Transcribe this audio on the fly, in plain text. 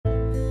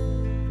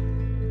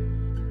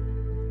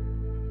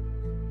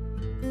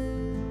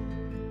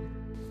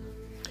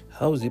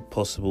How is it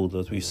possible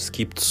that we've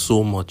skipped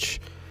so much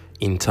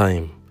in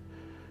time?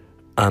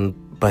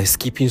 And by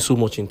skipping so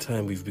much in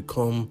time, we've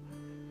become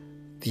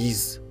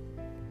these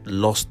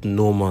lost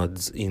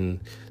nomads in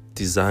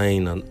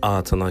design and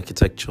art and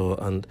architecture,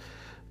 and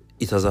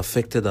it has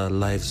affected our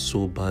lives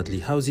so badly.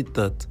 How is it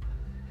that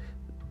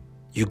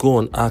you go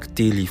on Arc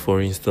Daily,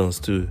 for instance,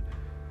 to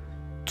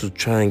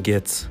try and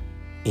get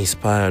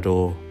inspired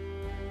or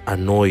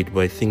annoyed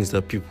by things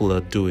that people are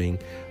doing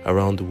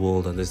around the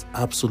world, and there's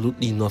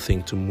absolutely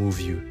nothing to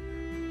move you,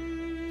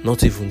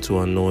 not even to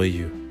annoy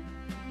you?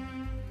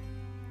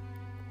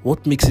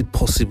 What makes it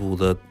possible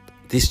that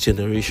this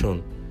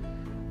generation,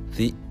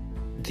 the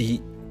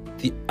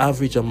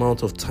average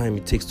amount of time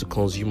it takes to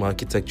consume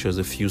architecture is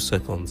a few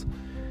seconds,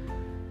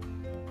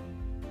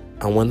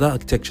 and when that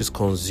architecture is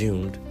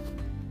consumed,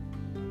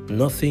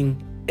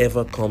 nothing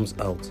ever comes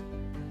out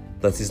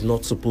that is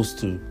not supposed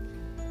to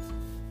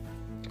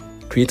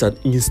create an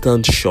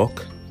instant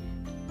shock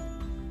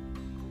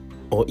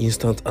or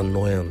instant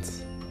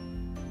annoyance?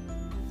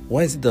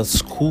 Why is it that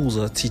schools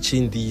are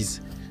teaching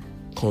these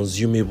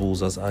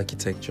consumables as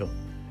architecture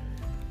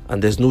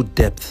and there's no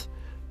depth?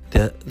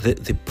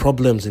 The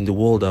problems in the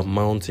world are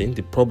mounting,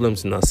 the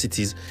problems in our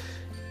cities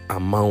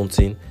are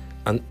mounting,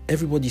 and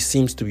everybody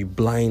seems to be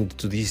blind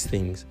to these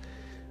things,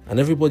 and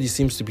everybody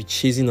seems to be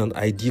chasing an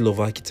ideal of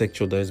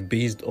architecture that is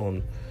based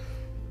on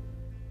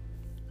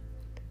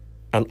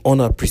an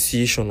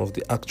unappreciation of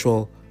the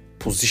actual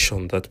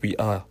position that we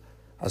are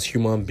as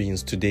human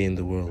beings today in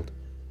the world.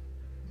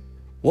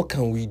 What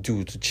can we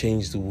do to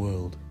change the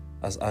world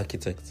as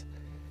architects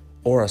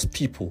or as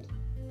people,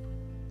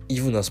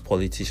 even as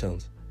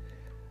politicians?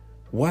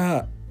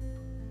 Why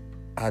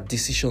are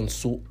decisions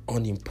so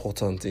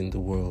unimportant in the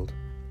world?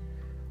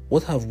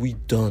 What have we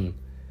done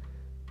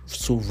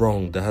so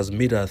wrong that has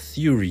made our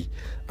theory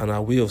and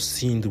our way of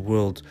seeing the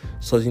world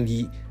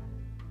suddenly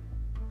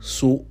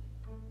so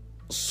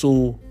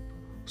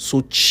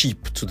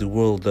cheap to the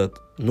world that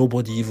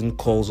nobody even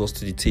calls us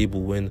to the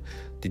table when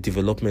the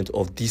development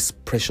of this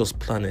precious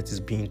planet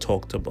is being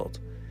talked about?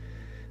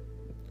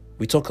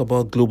 We talk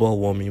about global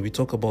warming, we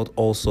talk about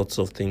all sorts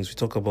of things, we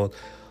talk about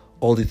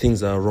all the things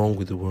that are wrong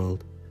with the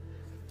world.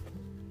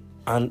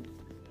 And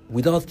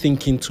without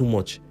thinking too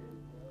much,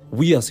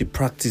 we as a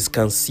practice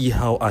can see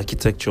how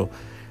architecture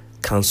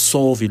can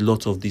solve a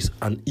lot of this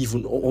and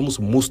even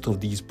almost most of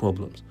these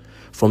problems.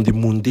 From the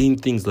mundane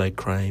things like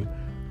crime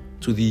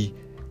to the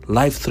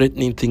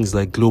life-threatening things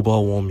like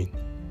global warming.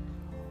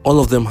 All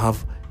of them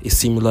have a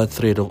similar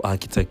thread of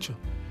architecture.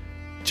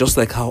 Just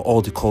like how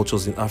all the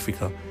cultures in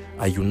Africa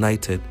are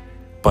united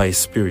by a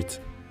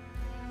spirit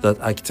that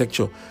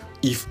architecture,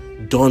 if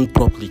done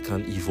properly,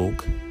 can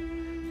evoke.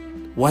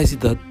 Why is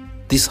it that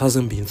this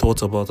hasn't been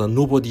thought about and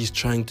nobody is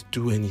trying to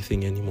do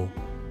anything anymore?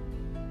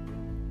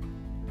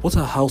 What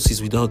are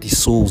houses without the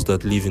souls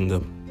that live in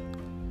them?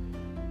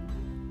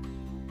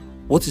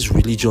 What is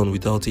religion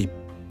without a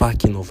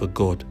backing of a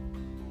God?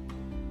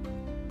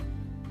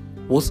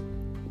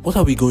 What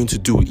are we going to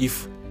do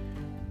if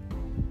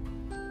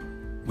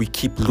we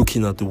keep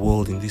looking at the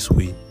world in this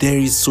way? There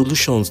are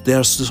solutions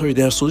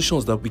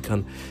that we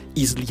can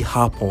easily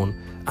harp on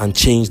and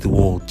change the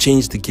world,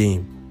 change the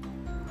game.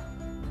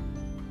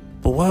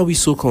 But why are we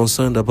so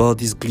concerned about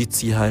these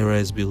glitzy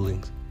high-rise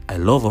buildings? I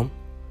love them.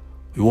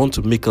 We want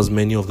to make as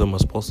many of them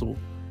as possible.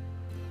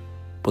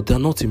 But they're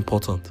not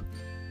important.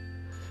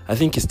 I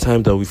think it's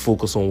time that we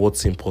focus on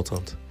what's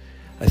important.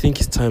 I think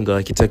it's time that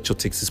architecture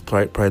takes its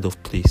pride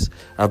of place.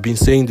 I've been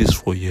saying this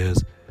for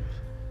years.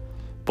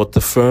 But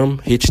the firm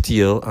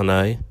HTL and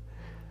I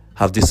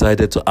have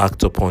decided to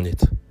act upon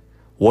it.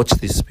 Watch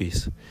this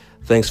space.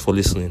 Thanks for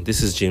listening.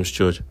 This is James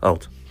George,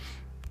 out.